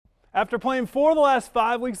After playing 4 of the last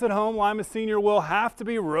 5 weeks at home, Lima Senior will have to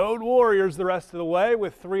be road warriors the rest of the way,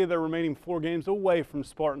 with 3 of their remaining 4 games away from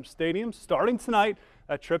Spartan Stadium. Starting tonight,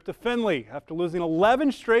 a trip to Findlay. After losing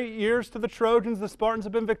 11 straight years to the Trojans, the Spartans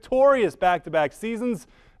have been victorious back-to-back seasons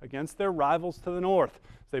against their rivals to the north.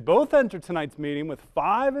 They both enter tonight's meeting with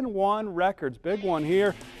 5-1 records. Big one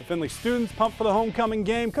here. The Findlay students pumped for the homecoming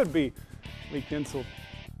game. Could be League Tinsel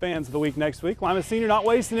Fans of the Week next week. Lima Senior not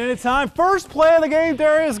wasting any time. First play of the game,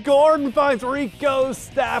 Darius Gordon finds Rico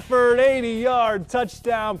Stafford. 80-yard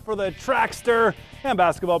touchdown for the trackster and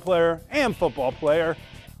basketball player and football player.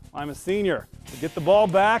 Lima Senior to get the ball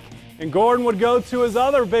back, and Gordon would go to his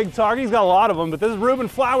other big target. He's got a lot of them, but this is Ruben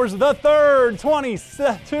Flowers, the third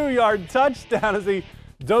 22-yard touchdown as he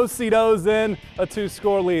do-si-dos in a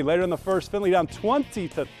 2-score lead. Later in the first, Findlay down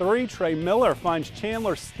 20-3. Trey Miller finds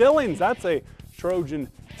Chandler Stillings. That's a Trojan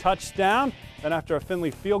touchdown. Then after a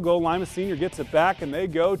Findlay field goal, Lima Senior gets it back, and they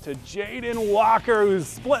go to Jaden Walker, who's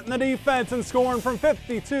splitting the defense and scoring from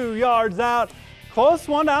 52 yards out. Close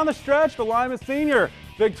one down the stretch, but Lima Senior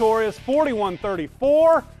victorious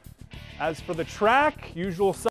 41-34. As for the track, usual